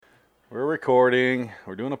We're recording.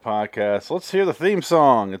 We're doing a podcast. Let's hear the theme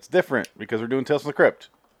song. It's different because we're doing Tales from the Crypt.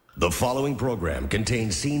 The following program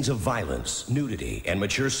contains scenes of violence, nudity, and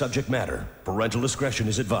mature subject matter. Parental discretion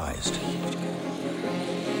is advised.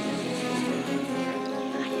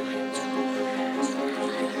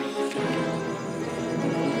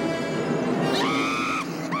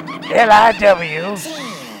 LIW Tales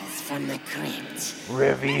from the Crypt.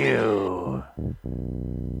 Review.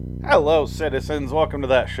 Hello, citizens. Welcome to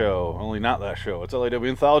that show. Only not that show. It's LIW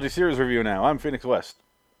Anthology Series Review now. I'm Phoenix West.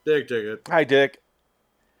 Dick Ticket. Hi, Dick.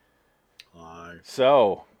 Hi.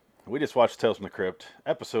 So, we just watched Tales from the Crypt,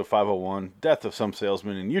 episode 501, Death of Some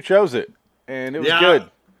Salesman, and you chose it. And it was good.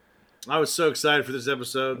 I was so excited for this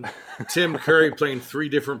episode. Tim Curry playing three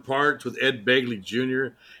different parts with Ed Begley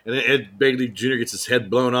Jr. And then Ed Begley Jr. gets his head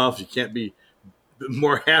blown off. You can't be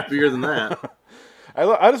more happier than that.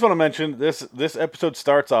 I just want to mention this episode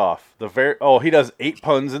starts off he does 8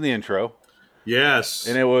 puns in the intro, Yes.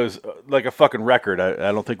 and it was like a fucking record.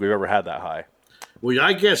 I don't think we've ever had that high. Well,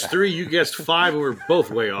 I guessed 3, you guessed 5, and we're both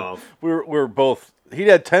way off. We were both. He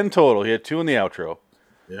had 10 total. He had 2 in the outro.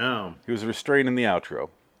 Yeah. He was restrained in the outro.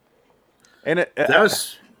 And That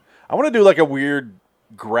was... I want to do like a weird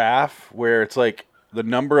graph where it's like the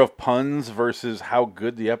number of puns versus how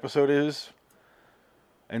good the episode is,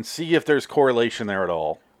 and see if there's correlation there at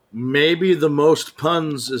all. Maybe the most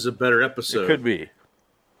puns is a better It episode. could be.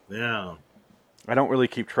 Yeah. I don't really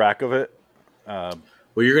keep track of it. Well,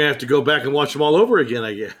 you're going to have to go back and watch them all over again,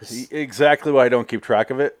 I guess. Exactly why I don't keep track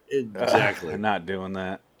of it. Exactly. I'm not doing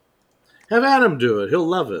that. Have Adam do it. He'll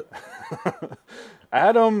love it.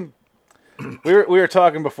 Adam, we were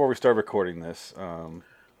talking before we started recording this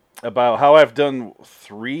about how I've done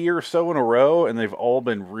 3 or so in a row, and they've all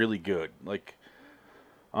been really good. Like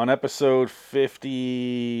on episode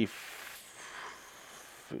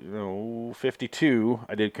 52,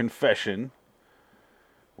 I did Confession,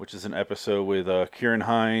 which is an episode with Kieran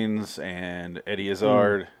Hines and Eddie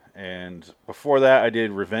Izzard. And before that, I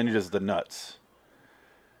did Revenge is the Nuts.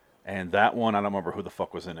 And that one, I don't remember who the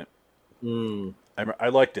fuck was in it. I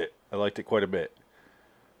liked it. I liked it quite a bit.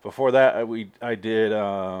 Before that, I did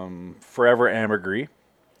Forever Ambergris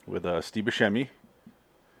with Steve Buscemi.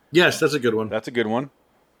 Yes, that's a good one. That's a good one.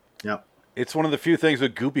 Yep. It's one of the few things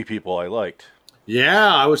with goopy people I liked.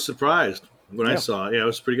 Yeah, I was surprised when I saw it. Yeah, it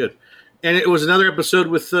was pretty good. And it was another episode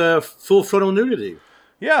with full frontal nudity.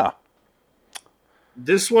 Yeah.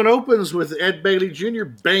 This one opens with Ed Begley Jr.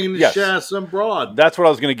 banging the Yes. shit out of some broad. That's what I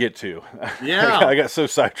was going to get to. Yeah. I got so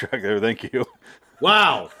sidetracked there. Thank you.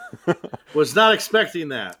 Wow. Was not expecting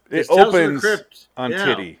that. It It's Tales from the opens Crypt. on Yeah.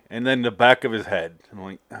 Titty, and then the back of his head. I'm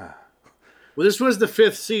like, Well, this was the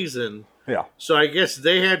 5th season, yeah. so I guess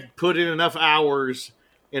they had put in enough hours,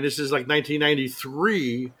 and this is like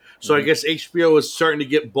 1993, so I guess HBO was starting to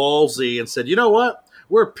get ballsy and said, you know what?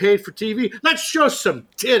 We're paid for TV. Let's show some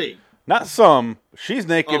titty. Not some. She's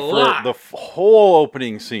naked A for lot. the whole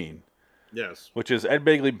opening scene, Yes. which is Ed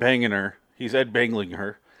Begley banging her. He's Ed Bangling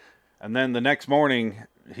her. And then the next morning,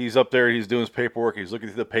 he's up there, he's doing his paperwork, he's looking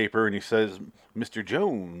through the paper, and he says, Mr.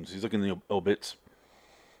 Jones. He's looking at the obits.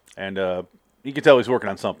 And you can tell he's working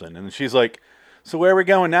on something. And she's like, so where are we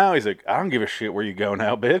going now? He's like, I don't give a shit where you go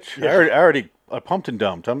now, bitch. Yeah. I already pumped and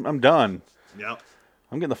dumped. I'm done. Yep.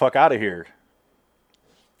 I'm getting the fuck out of here.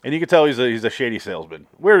 And you can tell he's a shady salesman.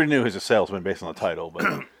 We already knew he was a salesman based on the title, but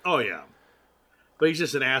Oh, yeah. But he's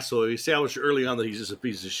just an asshole. He established early on that he's just a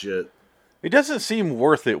piece of shit. it doesn't seem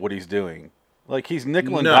worth it what he's doing. Like he's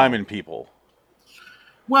nickel and No. diming people.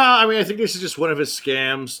 Well, I mean, I think this is just one of his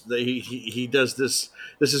scams. That he does this.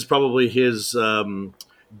 This is probably his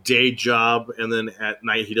day job, and then at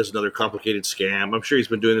night he does another complicated scam. I'm sure he's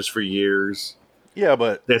been doing this for years. Yeah,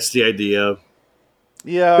 but That's the idea.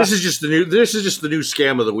 yeah, This is just the new. This is just the new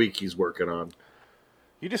scam of the week he's working on.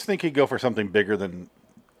 you just think he'd go for something bigger than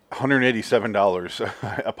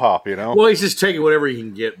 $187 a pop, you know? Well, he's just taking whatever he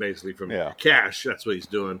can get, basically from Yeah. cash. That's what he's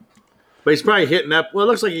doing. But he's probably hitting up. Well, it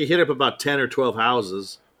looks like he hit up about 10 or 12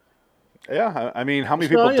 houses. Yeah, I mean, how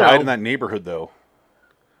many Well, people you died know. in that neighborhood though?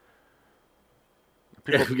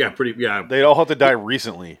 People, Yeah, pretty. Yeah, they all had to die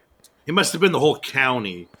recently. it must have been the whole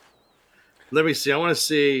county. Let me see. I want to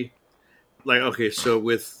see. Like, okay, so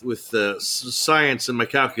with the science in my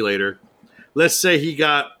calculator, let's say he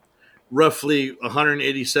got roughly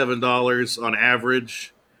 $187 on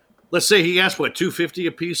average. Let's say he asked what, $250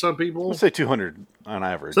 a piece on people. Let's say 200 on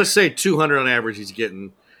average. So let's say $200 on average. He's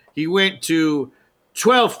getting. He went to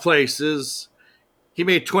 12 places. He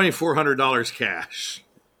made $2,400 cash.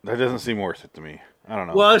 That doesn't seem worth it to me. I don't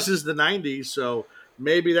know. Well, this is the 90s, so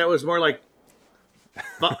maybe that was more like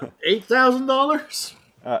 $8,000.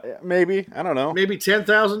 Maybe, I don't know. Maybe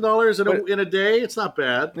 $10,000 in a day. It's not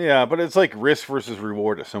bad. Yeah, but it's like risk versus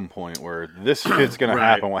reward at some point where this shit's gonna Right.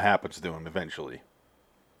 happen. What happens to him eventually?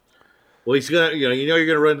 Well, he's gonna, you're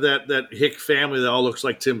gonna run that hick family that all looks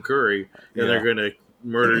like Tim Curry, and they're gonna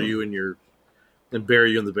murder you and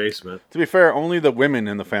bury you in the basement. To be fair, only the women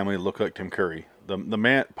in the family look like Tim Curry. The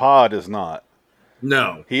man Pa does not.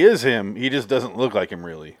 No, He is him. He just doesn't look like him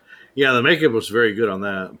really. yeah, the makeup was very good on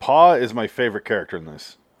that. Pa is my favorite character in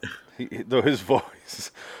this. Though his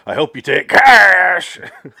voice, I hope you take cash.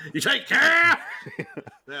 You take care.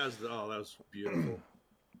 That was beautiful.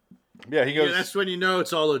 Yeah, he goes. Yeah, that's when you know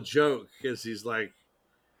it's all a joke because he's like,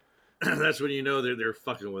 that's when you know they're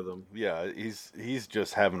fucking with him. Yeah, he's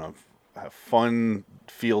just having a fun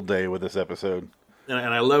field day with this episode. And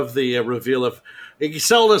I love the reveal of he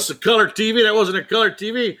sold us a color TV. That wasn't a color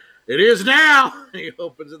TV. It is now. And he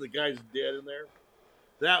opens it. The guy's dead in there.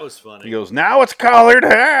 That was funny. He goes, now it's colored,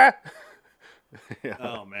 huh? Yeah.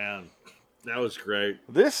 Oh man, that was great.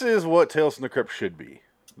 This is what Tales from the Crypt should be.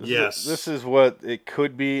 This is what it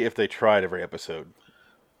could be if they tried every episode.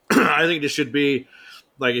 I think this should be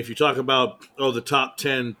like if you talk about the top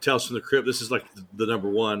 10 Tales from the Crypt. This is like the number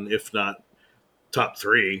one, if not top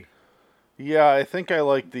 3. Yeah, I think I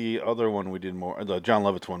like the other one we did more, the John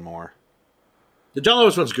Lovitz one more. The John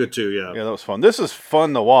Lewis one's good too. Yeah. Yeah, that was fun. This is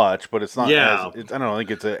fun to watch, but it's not. Yeah. I don't think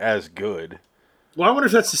it's as good. Well, I wonder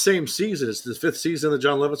if that's the same season. It's the 5th season of the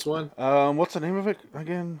John Lovitz one. What's the name of it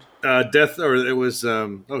again? Death, or it was.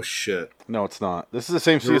 Oh shit. No, it's not. This is the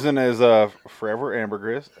same season as Forever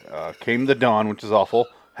Ambergris, Came the Dawn, which is awful,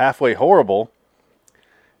 Halfway Horrible,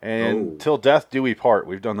 and Till Death Do We Part.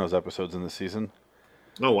 We've done those episodes in this season.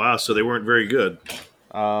 Oh wow! So they weren't very good.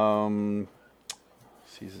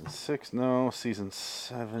 Season 6, no. Season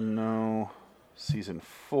 7, no. Season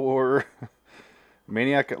 4,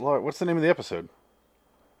 Maniac at Large. What's the name of the episode?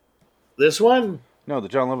 This one, No, the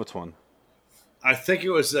John Lovitz one. I think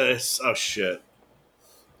it was. Oh shit!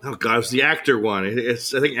 Oh god, it was the actor one. I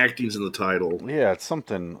think acting's in the title. Yeah, it's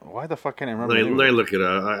something. Why the fuck can't I remember? Let the name me of it? look it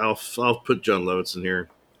up. I'll put John Lovitz in here.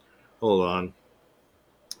 Hold on.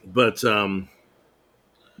 But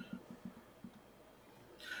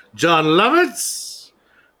John Lovitz,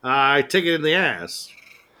 I take it in the ass.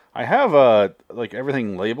 I have like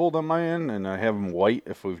everything labeled on my end, and I have them white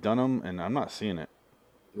if we've done them, and I'm not seeing it.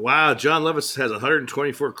 Wow, John Lovitz has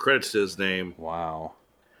 124 credits to his name. Wow.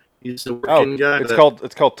 He's the working guy.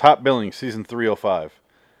 It's called Top Billing, season 305.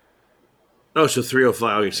 Oh, so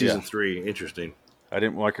 305. Okay, season Yeah. 3. Interesting. I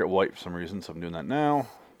didn't like it white for some reason, so I'm doing that now.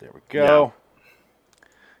 There we go.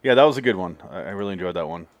 Yeah, that was a good one. I really enjoyed that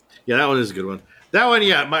one. Yeah, that one is a good one. That one,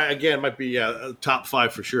 yeah, might be top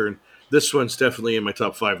 5 for sure. And this one's definitely in my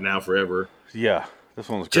top 5 now forever. Yeah, this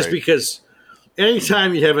one was great. Just because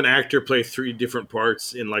anytime you have an actor play 3 different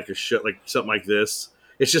parts in like a show, like something like this,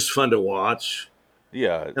 it's just fun to watch.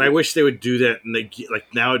 Yeah. And I wish they would do that. And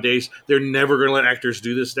like nowadays, they're never going to let actors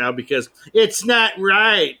do this now because it's not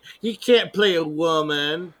right. He can't play a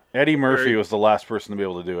woman. Eddie Murphy was the last person to be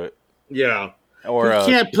able to do it. Yeah. Or he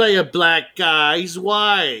can't play a black guy. He's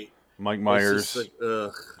white. Mike It's Myers. just like,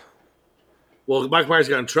 ugh. Well, Mike Myers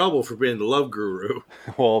got in trouble for being the love guru.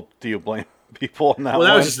 Well, do you blame people on that Well,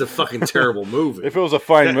 that one? was just a fucking terrible movie. If it was a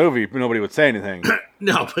fine movie, nobody would say anything.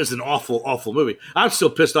 No, but it's an awful, awful movie. I'm still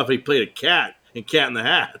pissed off he played a cat in Cat in the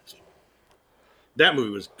Hat. That movie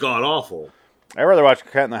was god awful. I'd rather watch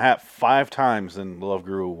Cat in the Hat 5 times than Love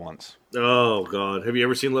Guru once. Oh god, have you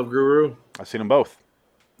ever seen Love Guru? I've seen them both.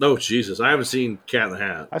 Oh Jesus, I haven't seen Cat in the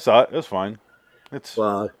Hat. I saw it. It was fine. It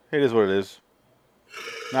is what it is.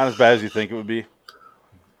 Not as bad as you think it would be.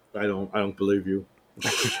 I don't believe you.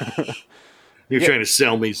 You're trying to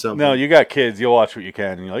sell me something. No, you got kids. You'll watch what you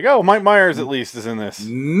can. And you're like, oh, Mike Myers at least is in this.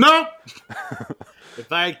 Nope. If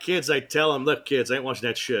I had kids, I'd tell them, look, kids, I ain't watching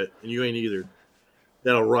that shit, and you ain't either.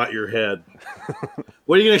 That'll rot your head.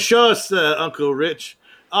 What are you going to show us, Uncle Rich?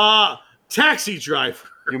 Taxi Driver.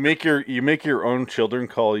 You make your own children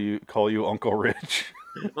call you Uncle Rich.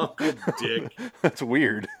 Uncle Dick. That's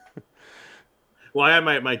weird. Well, I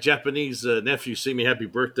had my Japanese nephew sing me happy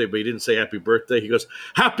birthday, but he didn't say happy birthday. He goes,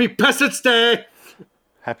 Happy Peasants Day!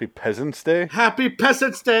 Happy Peasants Day? Happy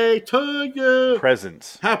Peasants Day to you!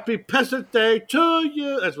 Presents. Happy Peasants Day to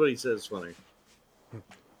you! That's what he says. It's funny.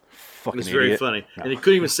 Fucking It's very idiot. funny. No. And he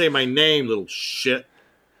couldn't even say my name, little shit.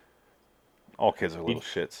 All kids are little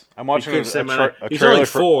shits. I'm He watching couldn't say my name. a He's trailer only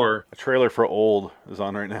for 4. a trailer for Old is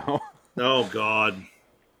on right now. Oh, God.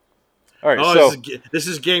 All right, Oh, so this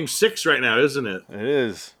is game 6 right now, isn't it? it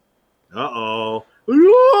is. Uh-oh.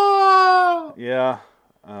 Yeah,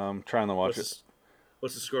 trying to watch it.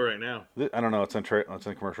 What's the score right now? I don't know. It's on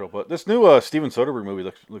commercial, but this new Steven Soderbergh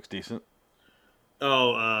movie looks decent.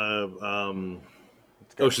 Ocean's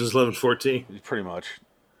 11-14. Pretty much.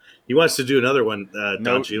 He wants to do another one. No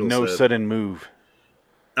Don Cheadle said. sudden move.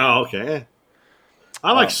 Oh, okay.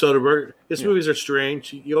 I like Soderbergh. His movies are strange.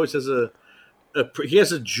 He always has he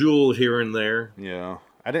has a jewel here and there. Yeah,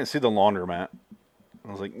 I didn't see The Laundromat.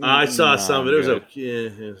 I was like, I saw some of it. It was good.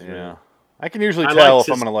 okay. Yeah, I can usually I tell liked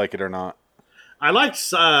if I'm his- going to like it or not. I liked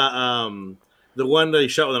the one that he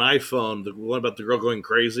shot with an iPhone. The one about the girl going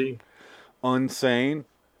crazy. Unsane.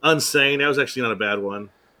 Unsane. That was actually not a bad one.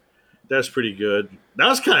 That's pretty good. That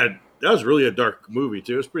was really a dark movie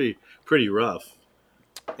too. It was pretty rough.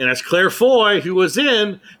 And that's Claire Foy, who was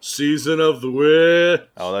in Season of the Witch.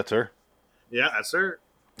 Oh, that's her. Yeah, that's her.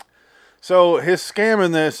 So his scam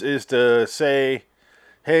in this is to say,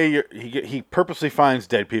 hey, he purposely finds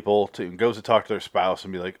dead people and goes to talk to their spouse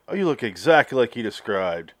and be like, oh, you look exactly like he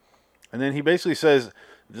described. And then he basically says,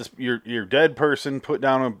 your dead person put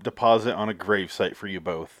down a deposit on a gravesite for you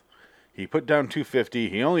both. He put down $250.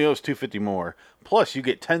 He only owes $250 more. Plus, you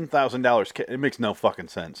get $10,000. It makes no fucking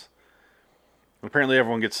sense. Apparently,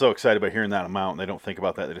 everyone gets so excited by hearing that amount, and they don't think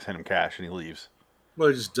about that. They just hand him cash, and he leaves. Well,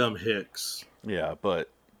 they're just dumb hicks. Yeah, but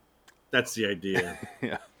That's the idea.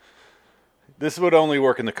 yeah, this would only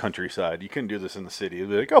work in the countryside. You couldn't do this in the city. It'd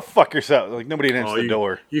be like, oh, fuck yourself. Like, nobody answers the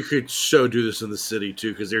door. You could so do this in the city,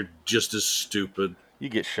 too, because they're just as stupid. You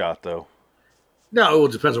get shot, though. No, well,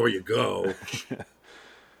 it depends on where you go.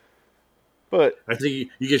 But I think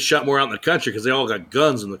you get shot more out in the country because they all got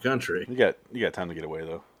guns in the country. you got time to get away,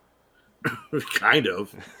 though. Kind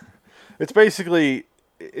of. It's basically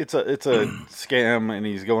it's a scam, and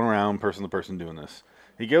he's going around person to person doing this.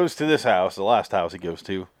 He goes to this house, the last house he goes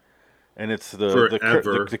to, and it's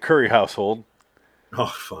the Curry household, Oh,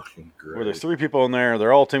 fucking great. where there's 3 people in there.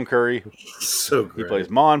 They're all Tim Curry. So He great. plays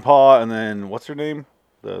Ma and Pa, and then what's her name?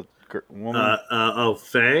 The woman?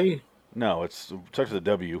 Faye? No, it starts with a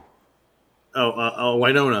W.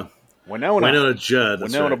 Winona. Winona. Winona Judd.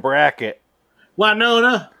 That's Winona right. Brackett.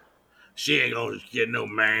 Winona? She ain't gonna get no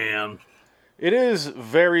man. It is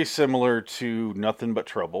very similar to Nothing But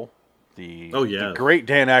Trouble, the great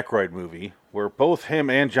Dan Aykroyd movie, where both him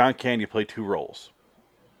and John Candy play 2 roles.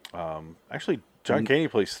 Actually, John Candy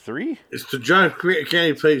plays 3? It's to John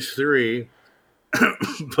Candy plays 3,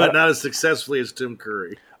 but not as successfully as Tim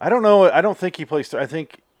Curry. I don't know. I don't think he plays 3. I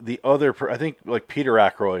think like Peter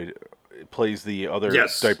Aykroyd plays the other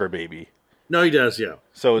diaper baby. No, he does, yeah.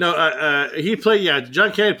 So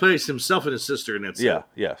John Candy plays himself and his sister, and that's it.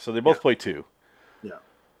 Yeah. So they both play 2.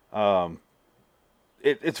 Yeah.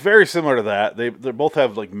 It's very similar to that. They both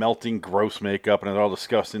have like melting, gross makeup, and they're all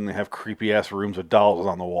disgusting. They have creepy ass rooms with dolls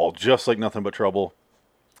on the wall, just like Nothing But Trouble.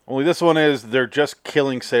 Only this one is they're just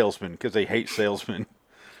killing salesmen because they hate salesmen.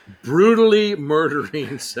 Brutally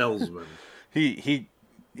murdering salesman. He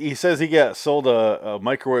says he got sold a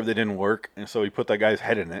microwave that didn't work, and so he put that guy's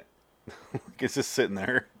head in it. It's just sitting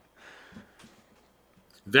there.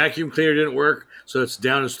 Vacuum cleaner didn't work, so it's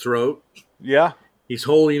down his throat. Yeah. He's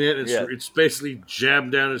holding it. Yeah. It's basically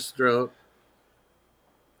jabbed down his throat.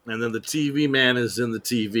 And then the TV man is in the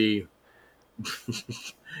TV.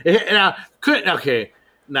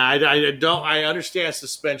 I understand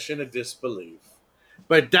suspension of disbelief,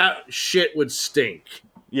 but that shit would stink.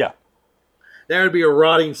 Yeah. There would be a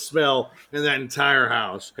rotting smell in that entire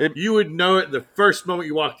house. You would know it the first moment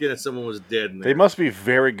you walked in that someone was dead in there. They must be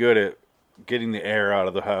very good at getting the air out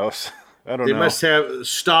of the house. I don't know. They must have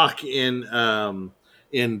stock in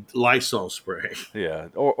Lysol spray. Yeah.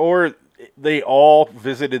 Or they all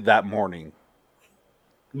visited that morning.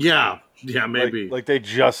 Yeah, maybe. Like they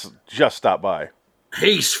just stopped by.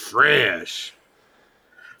 He's fresh.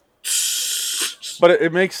 But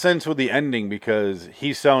it makes sense with the ending because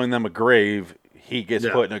he's selling them a grave. He gets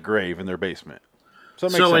put in a grave in their basement. So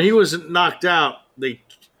it makes sense. When he was knocked out, they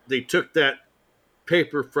took that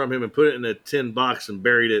paper from him and put it in a tin box and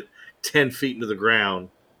buried it 10 feet into the ground.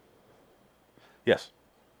 Yes.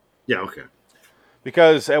 Yeah, okay.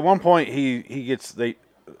 Because at one point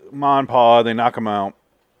Ma and Pa, they knock him out,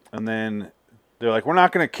 and then they're like, we're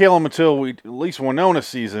not going to kill him until at least Winona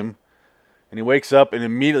sees him. And he wakes up and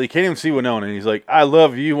immediately can't even see Winona. And he's like, I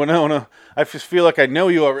love you, Winona. I just feel like I know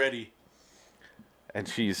you already. And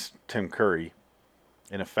she's Tim Curry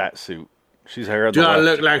in a fat suit. She's hair on the Do I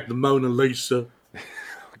left. look like the Mona Lisa?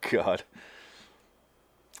 God.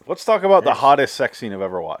 Let's talk about the hottest sex scene I've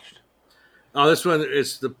ever watched. Oh, this one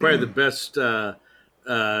is probably the best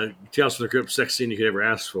Tales from the Crypt sex scene you could ever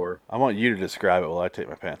ask for. I want you to describe it while I take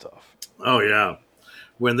my pants off. Oh yeah,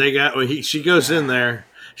 she goes in there,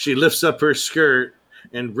 she lifts up her skirt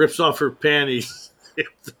and rips off her panties,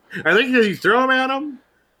 I think does he throw them at him?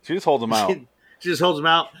 She just holds him out. She just holds him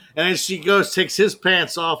out, and then she goes, takes his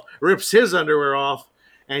pants off, rips his underwear off,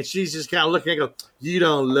 and she's just kind of looking and goes, "You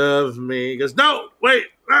don't love me." He goes, "No, wait."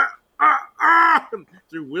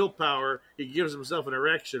 Through willpower, he gives himself an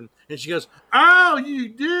erection, and she goes, "Oh, you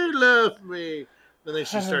do love me." And then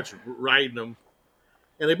she starts riding him,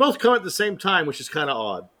 and they both come at the same time, which is kind of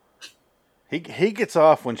odd. He gets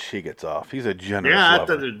off when she gets off. He's a generous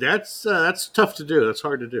lover. That's tough to do. That's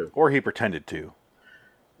hard to do. Or he pretended to.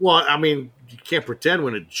 Well, I mean, you can't pretend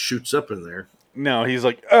when it shoots up in there. No, he's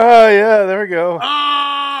like, oh, yeah, there we go.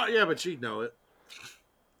 Oh, yeah, but she'd know it.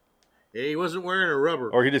 He wasn't wearing a rubber.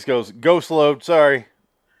 Or he just goes, ghost load, sorry.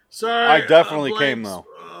 Sorry. I definitely came, though.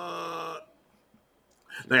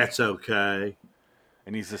 That's okay.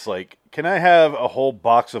 And he's just like, can I have a whole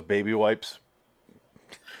box of baby wipes?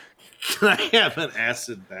 Can I have an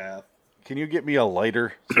acid bath? Can you get me a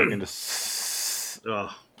lighter so I can just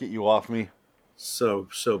get you off me? So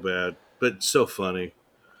bad, but so funny.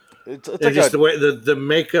 It's like just the way the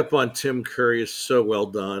makeup on Tim Curry is so well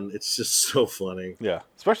done. It's just so funny. Yeah,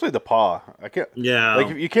 especially the paw. I can't. Yeah,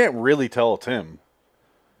 like you can't really tell it's him.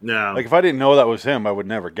 No, like if I didn't know that was him, I would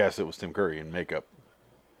never guess it was Tim Curry in makeup.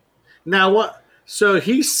 Now what? So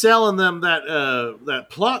he's selling them that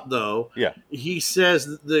plot though. Yeah, he says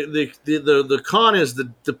the con is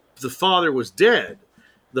the father was dead.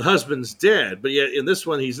 The husband's dead, but yet in this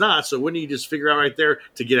one he's not. So wouldn't he just figure out right there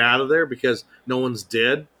to get out of there because no one's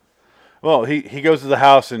dead? Well, he goes to the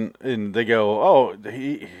house and they go, oh,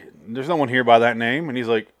 there's no one here by that name, and he's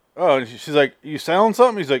like, oh, and she's like, you selling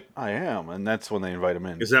something? He's like, I am, and that's when they invite him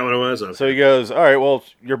in. Is that what it was? Okay. So he goes, all right, well,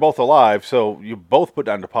 you're both alive, so you both put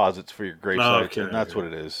down deposits for your gravesite, and that's what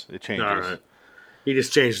it is. It changes. All right. He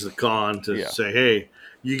just changes the con to say, hey,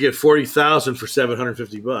 you get $40,000 for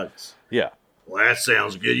 $750. Yeah. Well, that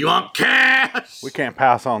sounds good. You want cash? We can't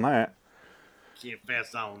pass on that. Can't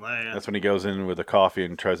pass on that. That's when he goes in with a coffee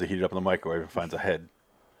and tries to heat it up in the microwave and finds a head.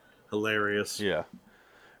 Hilarious. Yeah.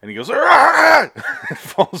 And he goes,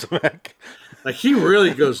 falls back. Like, he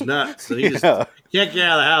really goes nuts. And he just can't get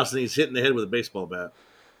out of the house, and he's hitting the head with a baseball bat.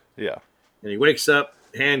 Yeah. And he wakes up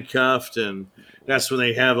handcuffed, and that's when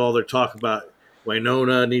they have all their talk about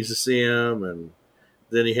Winona needs to see him, and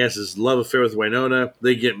then he has his love affair with Winona.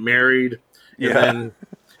 They get married. And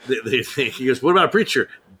then he goes, what about a preacher?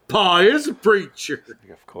 Pa is a preacher.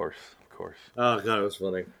 Of course. Oh, God, it was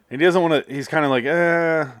funny. He doesn't want to, he's kind of like,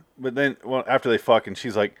 but then, well, after they fuck, and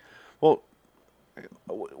she's like, well,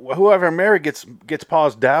 whoever I marry gets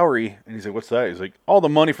Pa's dowry. And he's like, what's that? He's like, all the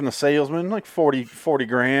money from the salesman, like 40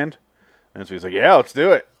 grand. And so he's like, yeah, let's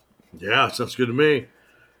do it. Yeah, sounds good to me.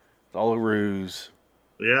 It's all a ruse.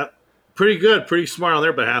 Yeah. Pretty good. Pretty smart on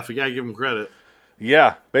their behalf. You got to give them credit.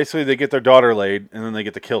 Yeah. Basically, they get their daughter laid, and then they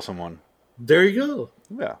get to kill someone. There you go.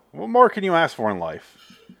 Yeah. What more can you ask for in life?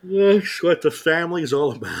 That's what the family's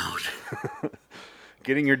all about.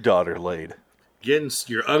 Getting your daughter laid. Getting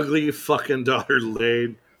your ugly fucking daughter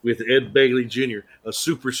laid with Ed Begley Jr., a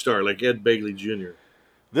superstar like Ed Begley Jr.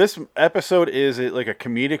 This episode is like a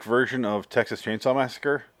comedic version of Texas Chainsaw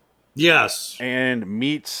Massacre. Yes. And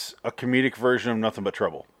meets a comedic version of Nothing But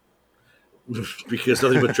Trouble. Because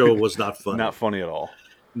Nothing But Trouble was not funny. Not funny at all.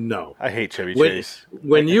 No. I hate Chevy Chase.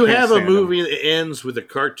 When you have a movie that ends with a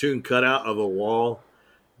cartoon cutout of a wall,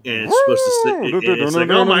 and it's supposed to sit, it's like,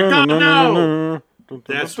 oh my God, no!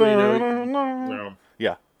 That's when you know. No.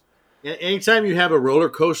 Yeah. Anytime you have a roller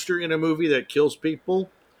coaster in a movie that kills people,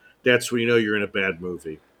 that's when you know you're in a bad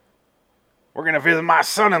movie. We're going to visit my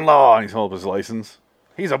son-in-law. And he's holding up his license.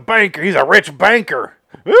 He's a banker. He's a rich banker.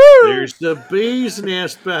 Woo! There's the bee's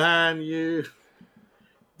nest behind you.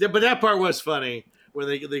 Yeah, but that part was funny. When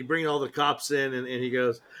they bring all the cops in and he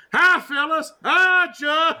goes, hi, fellas. Hi,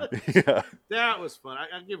 Judge. Yeah. That was fun.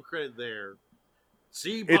 I give credit there.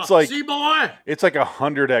 See, it's like, see, boy. It's like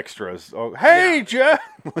 100 extras. Oh, hey, Jeff.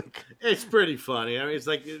 It's pretty funny. I mean, it's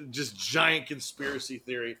like just giant conspiracy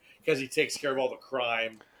theory because he takes care of all the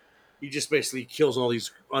crime. He just basically kills all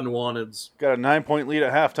these unwanteds. Got a 9-point lead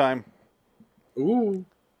at halftime. Ooh.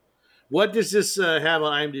 What does this have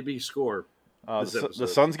on IMDb score? The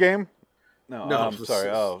Suns game? No, I'm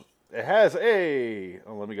sorry. It has a...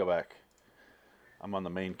 Oh, let me go back. I'm on the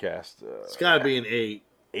main cast. It's got to be an 8.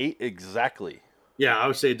 8 exactly. Yeah, I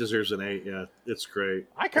would say it deserves an 8. Yeah, it's great.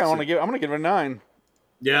 I kind of want to give... I'm going to give it a 9.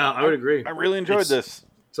 Yeah, I would agree. I really enjoyed this.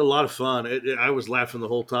 It's a lot of fun. I was laughing the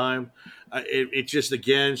whole time. It just,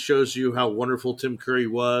 again, shows you how wonderful Tim Curry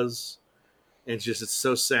was. And it's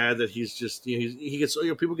so sad that he's just... he gets...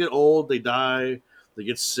 people get old, they die, they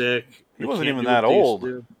get sick. He wasn't even that old.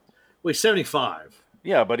 Well, he's 75.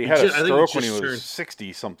 Yeah, but he had a stroke when he was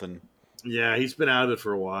 60-something. Yeah, he's been out of it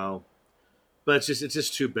for a while, but it's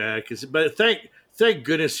just too bad. But thank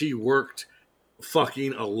goodness he worked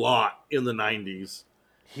fucking a lot in the '90s.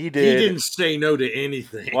 He He did. didn't say no to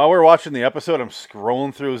anything. While we're watching the episode, I'm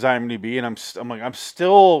scrolling through his IMDb, and I'm like, I'm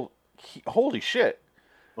still, holy shit.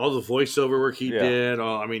 All the voiceover work he Yeah. did.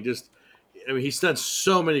 He's done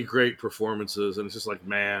so many great performances, and it's just like,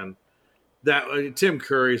 man, Tim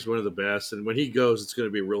Curry's one of the best. And when he goes, it's going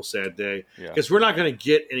to be a real sad day Yeah. because we're not going to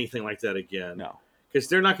get anything like that again. No. Because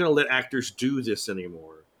they're not going to let actors do this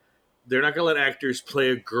anymore. They're not going to let actors play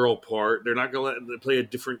a girl part. They're not going to let them play a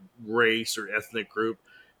different race or ethnic group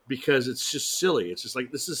because it's just silly. It's just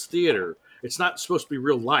like, this is theater. It's not supposed to be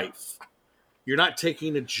real life. You're not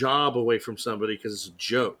taking a job away from somebody because it's a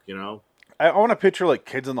joke, you know? I want to picture like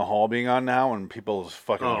Kids in the Hall being on now, and people just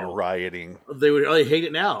fucking Oh. rioting. They hate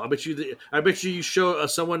it now. I bet you show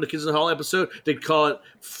someone the Kids in the Hall episode, they'd call it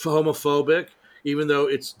homophobic, even though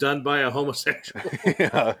it's done by a homosexual.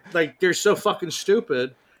 Yeah. Like, they're so fucking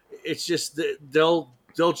stupid. It's just that they'll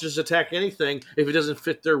just attack anything if it doesn't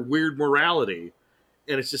fit their weird morality.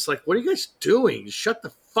 And it's just like, what are you guys doing? Just shut the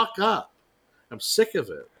fuck up. I'm sick of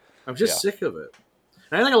it. I'm just sick of it.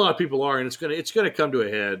 And I think a lot of people are, and it's gonna come to a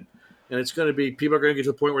head. And it's going to be, people are going to get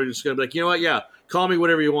to the point where they're just going to be like, you know what? Yeah, call me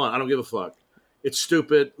whatever you want. I don't give a fuck. It's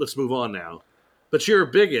stupid. Let's move on now. But you're a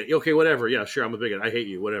bigot. Okay, whatever. Yeah, sure, I'm a bigot. I hate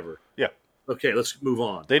you. Whatever. Yeah. Okay, let's move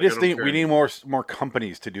on. They Like, just I don't need, care we need anymore. more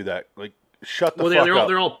companies to do that. Like, shut the Well, fuck up.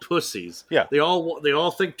 they're all pussies. Yeah. They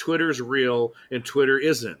all think Twitter's real, and Twitter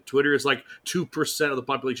isn't. Twitter is like 2% of the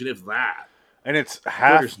population, if that. And it's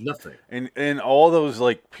half, Twitter's nothing. and all those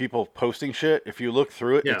like people posting shit, if you look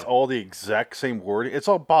through it, Yeah. it's all the exact same wording. It's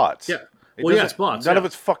all bots. Yeah. It Well, yeah, doesn't- it's bots, None yeah. of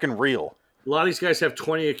it's fucking real. A lot of these guys have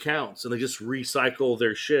 20 accounts, and they just recycle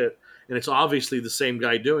their shit, and it's obviously the same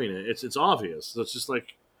guy doing it. It's obvious. So it's just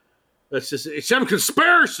like, it's some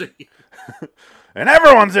conspiracy. And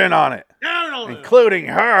everyone's in on it, I don't know. including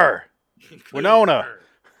her. Winona.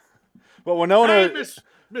 But Winona, Hey,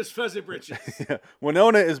 Miss Fuzzy Britches.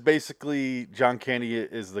 Winona is basically John Candy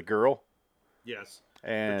is the girl, Yes.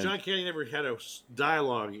 and John Candy never had a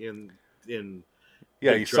dialogue in yeah,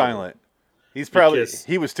 Big he's Trouble. silent. He's probably Because-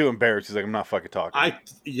 he was too embarrassed. He's like, I'm not fucking talking.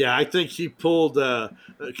 I think he pulled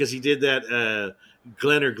because he did that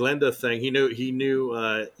Glenn or Glenda thing. He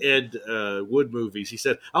knew Ed Wood movies. He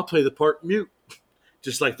said, "I'll play the part mute,"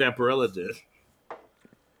 just like Vampirella did.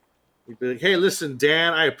 He'd be like, "Hey, listen,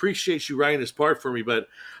 Dan, I appreciate you writing this part for me, but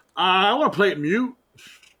I want to play it mute."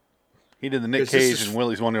 He did the Nick 'Cause this Cage is- in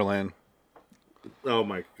Willy's Wonderland. Oh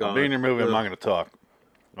my god! I'll be in your movie. I'm Ugh. not going to talk.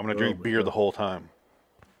 I'm going to drink my beer God. the whole time.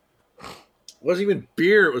 It wasn't even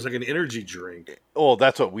beer; it was like an energy drink. Oh,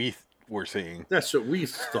 that's what we were seeing. That's what we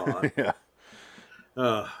thought. Yeah.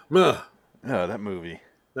 Ugh. Oh, that movie.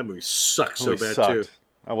 That movie sucks so Movie bad sucked. too.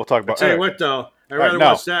 We'll talk about. Tell you all right. what, though, I'd right, rather no,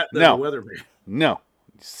 watch that than no. The Weatherman. No,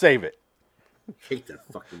 save it. I hate that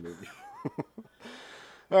fucking movie.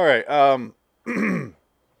 All right.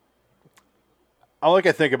 All I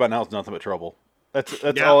can think about now is Nothing But Trouble. That's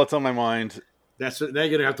Yeah. all that's on my mind. That's what, now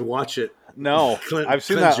you're gonna have to watch it. No, I've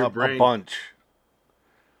seen Cleanse that your a brain. bunch.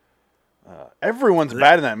 Everyone's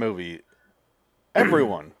bad in that movie.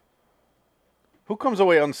 Everyone. Who comes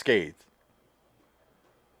away unscathed?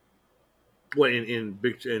 What in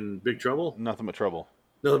Big Trouble? Nothing But Trouble.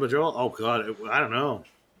 Nothing but trouble. Oh god, I don't know.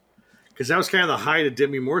 Because that was kind of the height of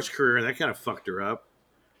Demi Moore's career, and that kind of fucked her up.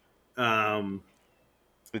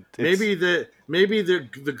 Maybe the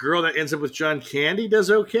girl that ends up with John Candy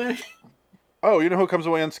does okay. Oh, you know who comes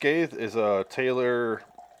away unscathed is Taylor.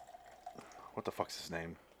 What the fuck's his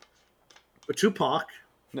name? But Tupac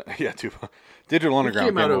No, yeah, Digital Underground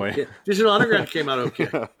came out came away. okay. Digital Underground came out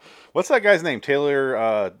okay. What's that guy's name?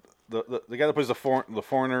 Taylor, the guy that plays the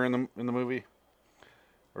foreigner in the movie,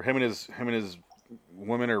 or him and his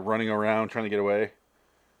women are running around trying to get away.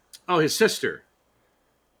 Oh, his sister.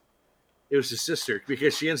 It was his sister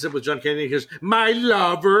because she ends up with John Kennedy. He goes, "My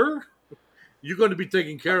lover, you're going to be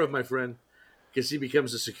taken care of, my friend," because he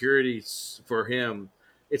becomes a security for him.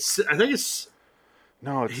 I think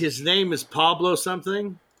No, his name is Pablo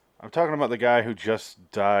something. I'm talking about the guy who just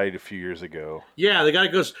died a few years ago. Yeah, the guy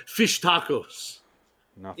goes fish tacos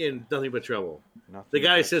Nothing. in Nothing But Trouble. Nothing The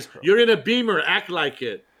guy but says, trouble. "You're in a Beamer, act like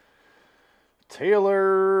it."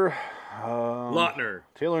 Taylor Lautner,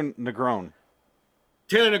 Taylor Negron.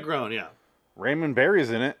 Taylor Negron, yeah, Raymond Barry's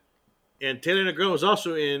in it. and Taylor Negron was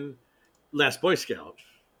also in Last Boy Scout.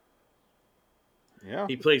 Yeah,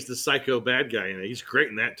 He plays the psycho bad guy in it. He's great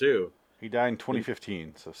in that too. he died in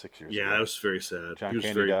 2015, so 6 years Yeah, ago. that was very sad. John He was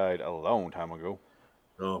Candy died a long time ago.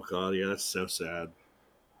 Oh god, yeah, that's so sad.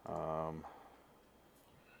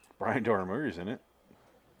 Brian Doyle Murray's in it.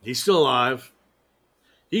 He's still alive.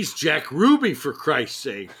 He's Jack Ruby, for Christ's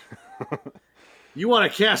sake. You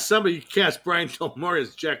want to cast somebody, you cast Brian Del Mar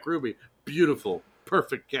as Jack Ruby. Beautiful.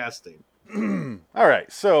 Perfect casting. All right,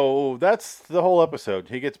 so that's the whole episode.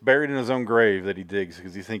 He gets buried in his own grave that he digs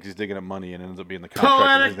because he thinks he's digging up money and ends up being the contractor. with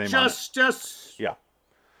Poetic his name on it. justice. Yeah.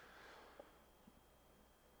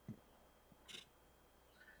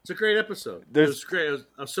 It's a great episode. It There's- was great.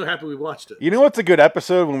 I'm so happy we watched it. You know what's a good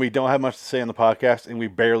episode when we don't have much to say on the podcast and we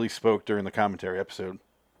barely spoke during the commentary episode?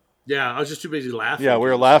 Yeah, I was just too busy laughing. Yeah, we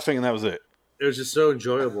were laughing and that was it. It was just so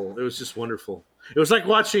enjoyable. It was just wonderful. It was like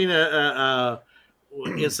watching a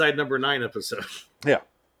Inside Number 9 episode. Yeah.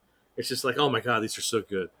 It's just like, oh my God, these are so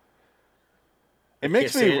good. It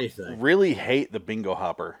makes can't say me anything. really hate the bingo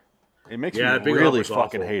hopper. It makes Yeah, me the bingo really hopper's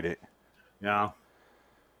fucking awful. hate it. Yeah.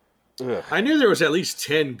 Ugh. I knew there was at least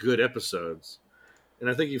 10 good episodes. And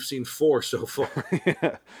I think you've seen 4 so far.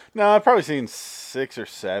 No, I've probably seen 6 or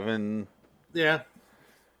 7. Yeah.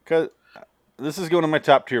 Cause this is going in my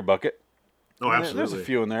top tier bucket. Oh, And There's a absolutely.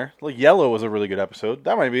 few in there. Like Yellow was a really good episode.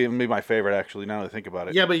 That might even be my favorite, actually. Now that I think about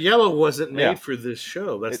it, Yeah, but Yellow wasn't made Yeah. for this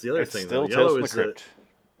show. That's the other it's thing. Still though. Tales Yellow from the is Crypt.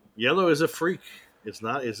 Yellow is a freak. It's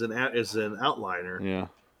not. Is an outliner. Yeah,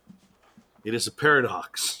 It is a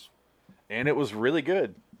paradox. and it was really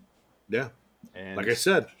good. Yeah. And Like I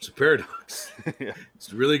said, it's a paradox. yeah.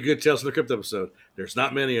 It's a really good Tales from the Crypt episode. There's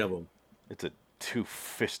not many of them. It's a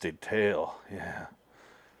two-fisted tail. Yeah,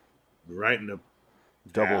 Right in the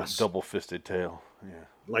ass. double-fisted tail. Yeah.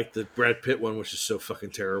 Like the Brad Pitt one, which is so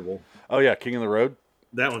fucking terrible. Oh yeah, King of the Road.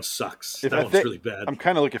 That one sucks. If That I one's thi- really bad. I'm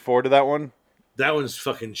kind of looking forward to that one. That one's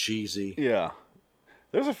fucking cheesy. Yeah.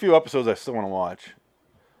 There's a few episodes I still want to watch.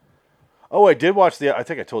 Oh, I did watch I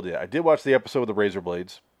think I told you that. I did watch the episode with the razor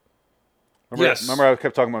blades. Yes. Remember I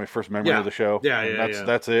kept talking about my first memory Yeah. of the show? Yeah, And yeah, that's, yeah.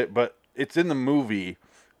 That's it. But it's in the movie,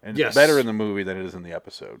 and Yes. it's better in the movie than it is in the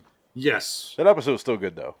episode. Yes. That episode was still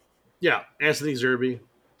good, though. Yeah. Anthony Zerbe.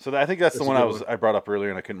 So I think that's the That's a one good I brought up earlier,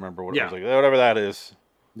 and I couldn't remember what it Yeah. was. Like, whatever that is.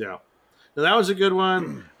 Yeah. Now, that was a good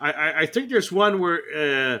one. I think there's one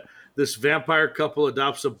where this vampire couple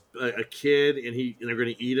adopts a kid and they're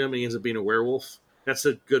going to eat him and he ends up being a werewolf. That's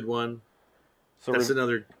a good one. So That's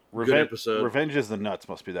another good Reven- episode. Revenge is the Nuts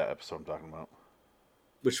must be that episode I'm talking about.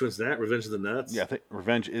 Which one's that? Revenge of the Nuts? Yeah, I think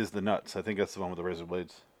Revenge is the Nuts. I think that's the one with the razor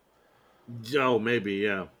blades. Oh, maybe,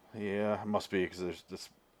 yeah. Yeah, it must be because there's this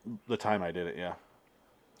the time I did it. Yeah,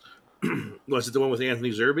 Was it the one with Anthony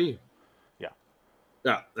Zerbe? yeah,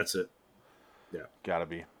 Yeah, that's it. gotta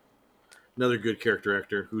be. Another good character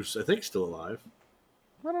actor who's, I think, still alive.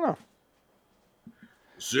 I don't know.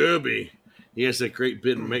 Zerbe. He has that great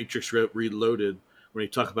bit in Matrix Reloaded when he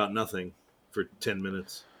talk about nothing for 10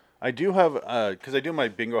 minutes. I do have because I do my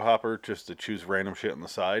bingo hopper just to choose random shit on the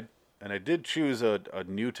side, and I did choose a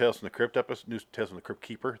new Tales from the Crypt episode, new Tales from the Crypt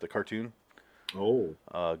Keeper, the cartoon. Oh.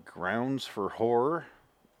 Grounds for Horror.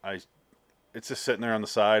 It's just sitting there on the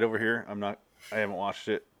side over here. I haven't watched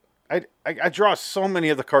it. I draw so many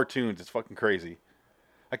of the cartoons. It's fucking crazy.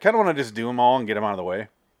 I kind of want to just do them all and get them out of the way,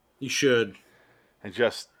 You should. and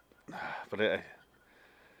just. But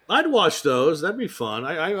I'd watch those. That'd be fun.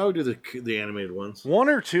 I would do the animated ones. 1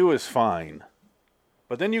 or 2 is fine,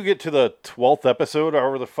 but then you get to the 12th episode,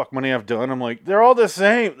 however the fuck many I've done. I'm like, they're all the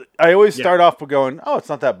same. I always start off with going, oh, it's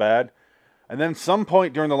not that bad, and then some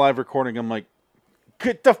point during the live recording, I'm like,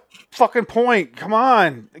 get the fucking point. Come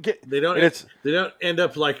on, They don't. It's They don't end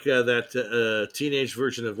up like that teenage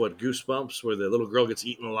version of Goosebumps, where the little girl gets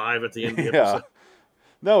eaten alive at the end of the yeah. episode.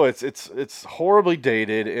 No, it's horribly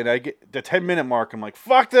dated, and I get the 10-minute mark. I'm like,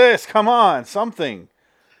 fuck this. Come on, something.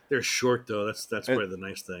 They're short though. That's probably the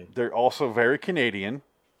nice thing. They're also very Canadian.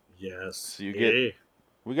 Yes. So you get- Hey.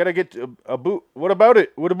 We gotta get a boot. What about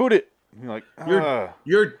it? What about it? You're like,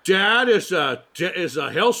 Your dad is owns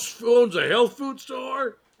a health food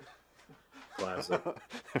store. Classic.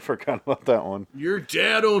 I forgot about that one. Your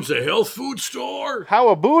dad owns a health food store. How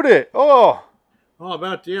about it? Oh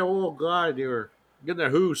God, you're getting a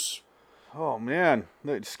hoose. oh man,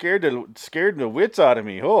 that scared the wits out of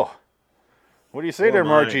me. Oh, what do you say Oh, there, my.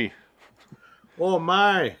 Margie? Oh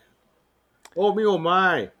my. Oh me, oh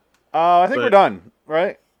my. I think But- we're done,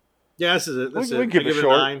 right? Yeah, this is it. That's We it. can keep I it give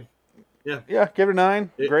short. a 9. Yeah, give it a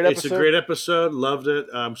 9. Great It's episode. a great episode. Loved it.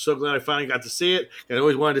 I'm so glad I finally got to see it. I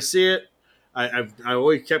always wanted to see it. I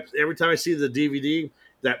always kept, every time I see the DVD,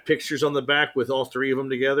 that picture's on the back with all 3 of them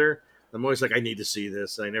together. I'm always like, I need to see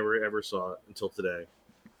this. I never ever saw it until today.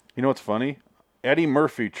 You know what's funny? Eddie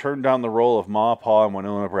Murphy turned down the role of Ma, Pa, and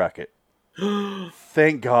Winona Brackett.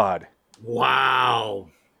 Thank God. Wow.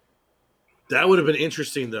 That would have been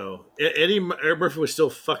interesting, though. Eddie Murphy was still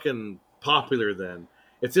fucking popular then.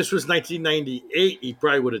 If this was 1998, he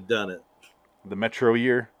probably would have done it. The Metro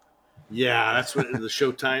year. Yeah, that's what the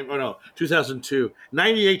Showtime. Oh no, 2002,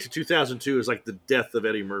 98 to 2002 is like the death of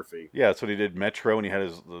Eddie Murphy. Yeah, that's what he did. Metro, and he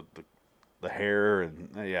had the hair, and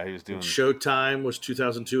yeah, he was doing. Showtime was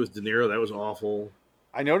 2002 with De Niro. That was awful.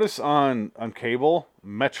 I noticed on cable,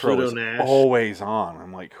 Metro Pluto is Nash. always on.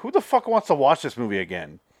 I'm like, who the fuck wants to watch this movie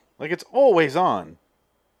again? Like, it's always on.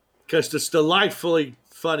 Because it's delightfully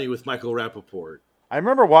funny with Michael Rappaport. I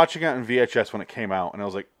remember watching it on VHS when it came out, and I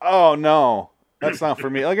was like, oh no, that's not for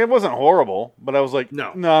me. Like, it wasn't horrible, but I was like, No.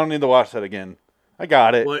 I don't need to watch that again. I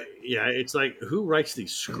got it. Well, yeah, it's like, who writes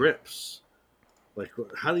these scripts? Like,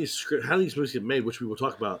 how do these movies get made, which we will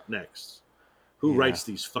talk about next. Who Yeah. writes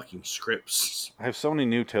these fucking scripts? I have so many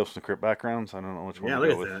new Tales from the Crypt backgrounds. I don't know which one Yeah, to look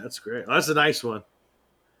go at with. that. That's great. Oh, that's a nice one.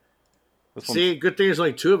 This one's- See, good thing there's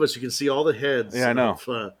only two of us. You can see all the heads Yeah, I know.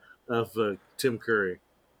 of Tim Curry.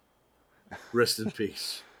 Rest in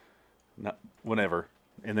peace. no, whenever.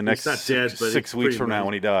 In the next not dead, but six it's weeks pretty from now amazing.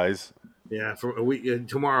 when he dies. Yeah, for a week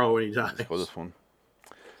tomorrow when he dies. For this one.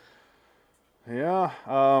 Yeah.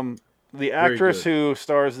 The actress good. who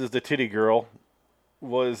stars as the titty girl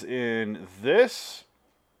was in this.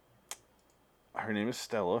 Her name is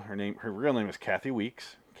Stella. Her real name is Kathy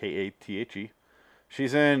Weeks. Kathe.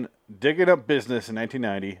 She's in Digging Up Business in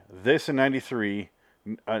 1990. This in 93.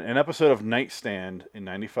 An episode of Nightstand in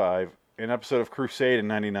 95. An episode of Crusade in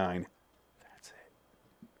 99. That's it.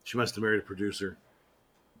 She must have married a producer.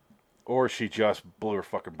 Or she just blew her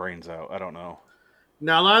fucking brains out. I don't know.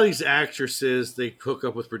 Now, a lot of these actresses, they hook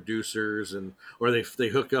up with producers, or they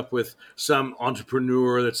hook up with some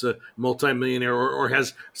entrepreneur that's a multimillionaire, or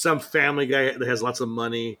has some family guy that has lots of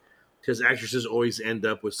money. Because actresses always end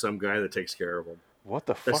up with some guy that takes care of them. What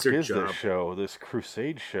the That's fuck their is job. this show? This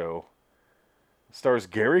Crusade show? It stars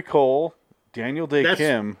Gary Cole, Daniel Day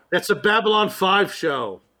Kim. That's a Babylon 5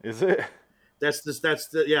 show. Is it? That's the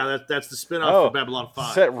spinoff Oh, of Babylon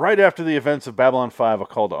 5. set right after the events of Babylon 5, A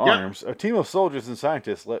Call to Yep. Arms. A team of soldiers and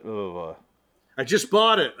scientists I just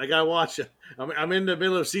bought it. I gotta watch it. I'm in the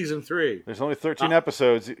middle of season 3. there's only 13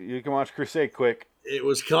 episodes. You can watch Crusade quick. It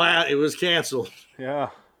was canceled. Yeah.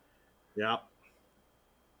 Yeah.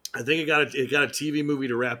 I think it got a TV movie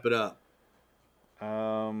to wrap it up.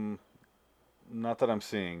 Not that I'm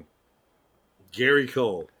seeing. Gary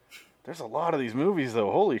Cole. There's a lot of these movies,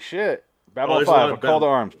 though. Holy shit. Babylon there's a lot 5, A of Call to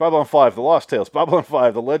Arms. Babylon 5, The Lost Tales. Babylon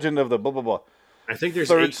 5, The Legend of the blah, blah, blah. I think there's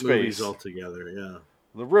Third 8 movies Space. altogether. Yeah.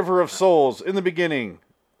 The River of Souls, In the Beginning.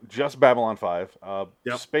 Just Babylon 5.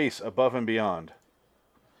 Yep. Space, Above and Beyond.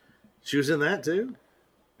 She was in that too.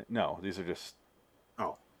 No, these are just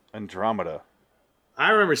Oh, Andromeda. I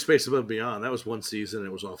remember Space Above and Beyond. That was one season.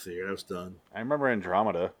 It was off the air. That was done. I remember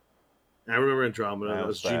Andromeda. I remember Andromeda. That That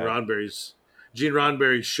was was Gene bad.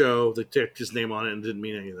 Roddenberry's show. They took his name on it and didn't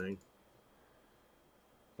mean anything.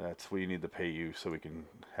 That's we need to pay you so we can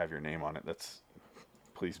have your name on it. That's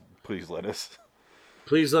please let us.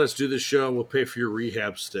 Please let us do this show and we'll pay for your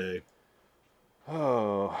rehab stay.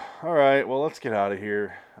 Oh, all right. Well, let's get out of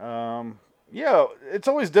here. Yeah, it's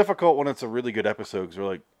always difficult when it's a really good episode because we're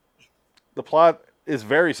like, the plot is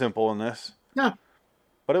very simple in this, Yeah.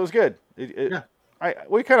 but it was good. Yeah.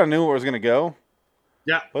 We kind of knew where it was going to go,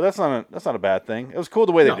 Yeah. but that's not a bad thing. It was cool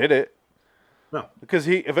the way they No. did it No. because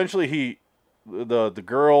the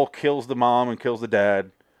girl kills the mom and kills the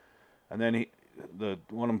dad, and then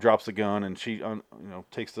one of them drops the gun and she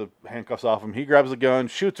takes the handcuffs off him. He grabs the gun,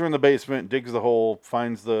 shoots her in the basement, digs the hole,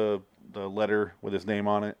 finds the letter with his name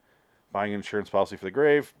on it, buying an insurance policy for the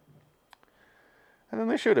grave, and then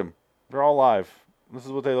they shoot him. They're all alive. This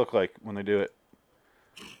is what they look like when they do it.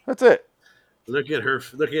 That's it. Look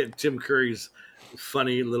at Tim Curry's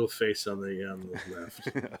funny little face on the left.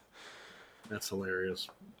 That's hilarious.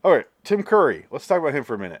 All right, Tim Curry. Let's talk about him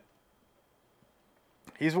for a minute.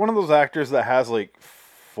 He's one of those actors that has like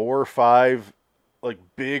 4 or 5 like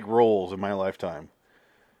big roles in my lifetime.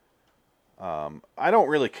 I don't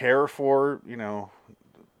really care for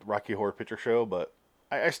Rocky Horror Picture Show, but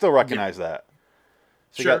I still recognize that.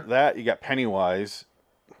 So Sure. you got that. You got Pennywise.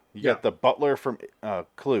 You got the butler from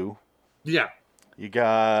Clue. Yeah. You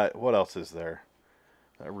got what else is there?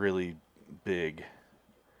 Really big.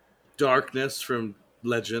 Darkness from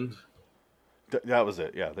Legend. That was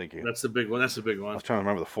it. Yeah, thank you. That's the big one. That's the big I one. was trying to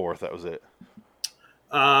remember the 4th. That was it.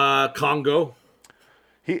 Congo.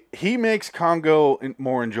 He makes Congo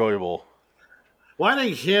more enjoyable. Well, I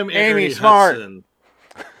think him and Amy Ernie Smart. Hudson.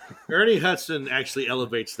 Ernie Hudson actually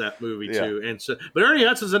elevates that movie Yeah. too, but Ernie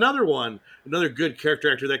Hudson's another good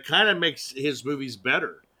character actor that kind of makes his movies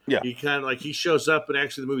better. Yeah. He kind of he shows up and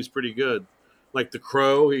actually the movie's pretty good. Like The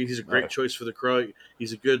Crow, he's a great Right. choice for The Crow.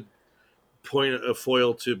 He's a good a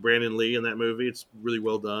foil to Brandon Lee in that movie. It's really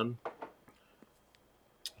well done.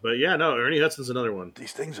 But yeah, no, Ernie Hudson's another one.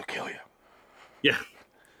 These things will kill you. Yeah.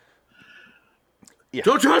 Yeah.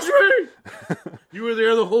 Don't touch me! You were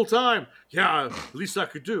there the whole time. Yeah, at least I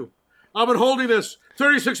could do. I've been holding this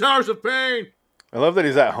 36 hours of pain. I love that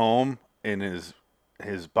he's at home in his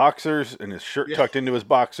boxers and his shirt tucked into his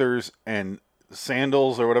boxers and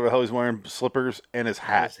sandals or whatever the hell he's wearing, slippers, and his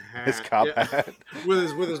hat, his cop hat. with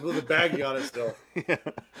a baggie on it still. Yeah.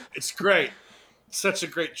 It's great. Such a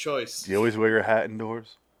great choice. Do you always wear your hat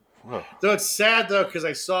indoors? Whoa. Though it's sad though, because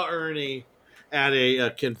I saw Ernie at a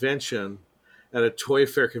convention, at a Toy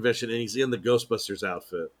Fair convention, and he's in the Ghostbusters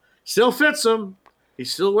outfit. Still fits him. He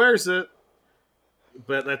still wears it.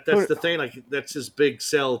 But that's the thing. Like that's his big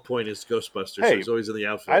sell point is Ghostbusters. Hey, so he's always in the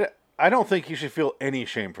outfit. I don't think he should feel any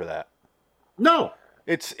shame for that. No,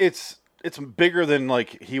 It's bigger than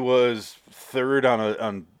like he was third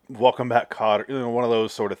on Welcome Back, Kotter, one of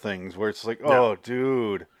those sort of things where it's like, oh,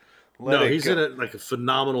 dude. He's in a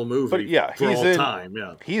phenomenal movie. But yeah, for all time.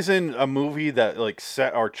 Yeah, he's in a movie that like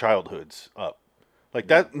set our childhoods up. Like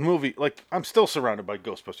that movie. Like I'm still surrounded by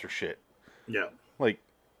Ghostbuster shit. Yeah, like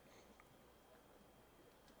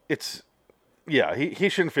it's he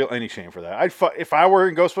shouldn't feel any shame for that. If I were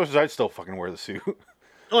in Ghostbusters, I'd still fucking wear the suit.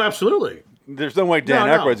 Oh, absolutely. There's no way Dan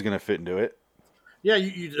Aykroyd's gonna fit into it. Yeah,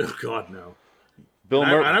 you oh God no. Bill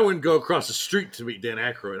Murray. Murray. I wouldn't go across the street to meet Dan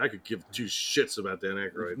Aykroyd. I could give two shits about Dan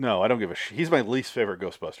Aykroyd. No, I don't give a shit. He's my least favorite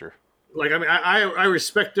Ghostbuster. Like, I mean, I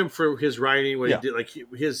respect him for his writing. What Yeah. he did, like he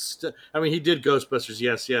did Ghostbusters,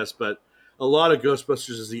 yes, but a lot of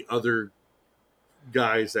Ghostbusters is the other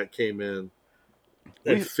guys that came in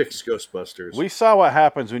and fixed Ghostbusters. We saw what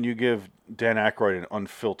happens when you give Dan Aykroyd an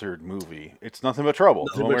unfiltered movie. It's nothing but trouble.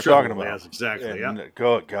 That's what we're talking about. Yes, exactly. Yeah.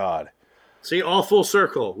 Good God. See, all full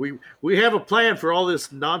circle. We have a plan for all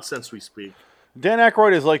this nonsense we speak. Dan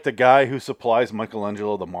Aykroyd is like the guy who supplies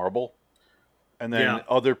Michelangelo the marble. And then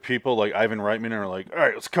other people like Ivan Reitman are like, all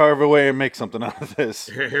right, let's carve away and make something out of this.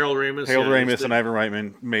 Harold Ramis. Ramis and Ivan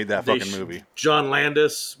Reitman made that fucking movie. John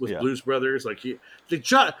Landis with Blues Brothers. Like the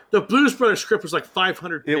Blues Brothers script was like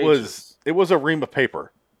 500 pages. It was a ream of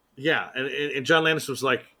paper. Yeah, and John Landis was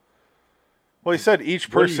like, well, he said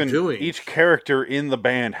each character in the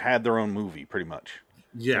band had their own movie, pretty much.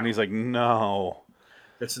 Yeah. And he's like, no.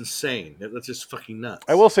 That's insane. That's just fucking nuts.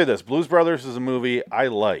 I will say this. Blues Brothers is a movie I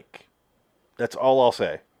like. That's all I'll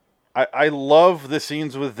say. I love the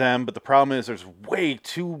scenes with them, but the problem is there's way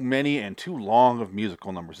too many and too long of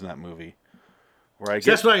musical numbers in that movie.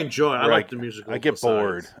 That's what I enjoy. I like the musical. I get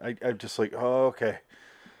bored. I'm just like, oh, okay.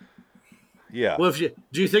 Yeah. Well, do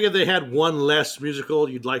you think if they had one less musical,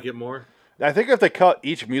 you'd like it more? I think if they cut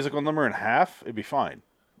each musical number in half, it'd be fine.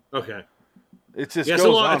 Okay. It's just it's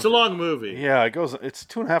a long movie. Yeah, it's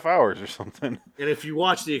 2.5 hours or something. And if you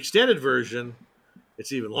watch the extended version,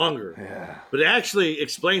 it's even longer. Yeah. But it actually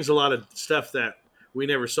explains a lot of stuff that we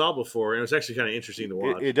never saw before, and it's actually kind of interesting to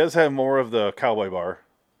watch. It does have more of the Cowboy Bar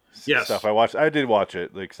stuff. I did watch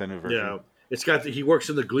it, the extended version. Yeah. It's got he works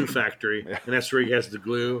in the glue factory, and that's where he has the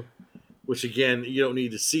glue. Which again, you don't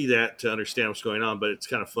need to see that to understand what's going on, but it's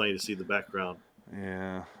kind of funny to see the background.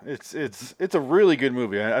 Yeah, it's a really good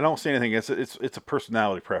movie. I don't see anything. It's a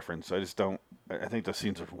personality preference. I just don't. I think the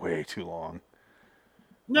scenes are way too long.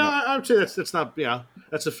 No, I would say that's not. Yeah,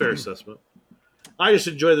 that's a fair assessment. I just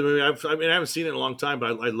enjoy the movie. I haven't seen it in a long time,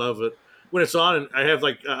 but I love it when it's on. And I have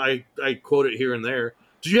I quote it here and there.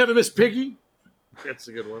 Do you have a Miss Piggy? That's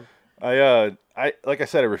a good one. I like I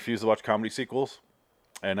said, I refuse to watch comedy sequels.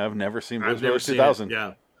 And I've never seen Blues Brothers 2000.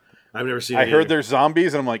 Yeah. I've never seen it. I heard there's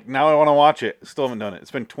zombies, and I'm like, now I want to watch it. Still haven't done it.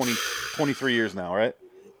 It's been 23 years now, right?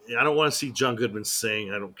 Yeah, I don't want to see John Goodman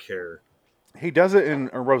sing. I don't care. He does it in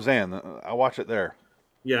Roseanne. I watch it there.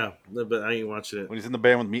 Yeah, but I ain't watching it. When he's in the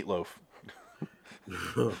band with Meatloaf.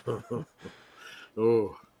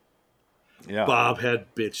 Oh. Yeah. Bob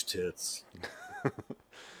had bitch tits.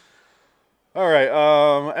 All right,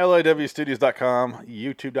 LAWstudios.com,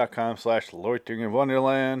 youtube.com/Loitering in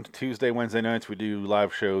Wonderland. Tuesday, Wednesday nights, we do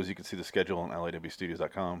live shows. You can see the schedule on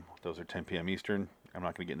LAWstudios.com. Those are 10 p.m. Eastern. I'm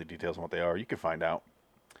not going to get into details on what they are. You can find out.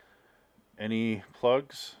 Any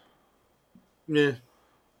plugs? Yeah.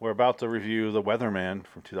 We're about to review The Weatherman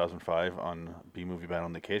from 2005 on B-Movie Battle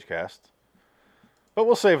in the Cage Cast. But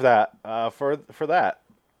we'll save that for that.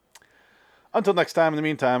 Until next time, in the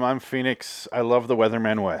meantime, I'm Phoenix. I love The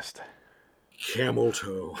Weatherman West. Camel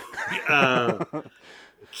toe.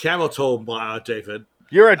 Camel toe, David.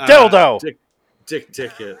 You're a dildo! Dick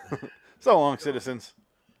ticket. So long, citizens.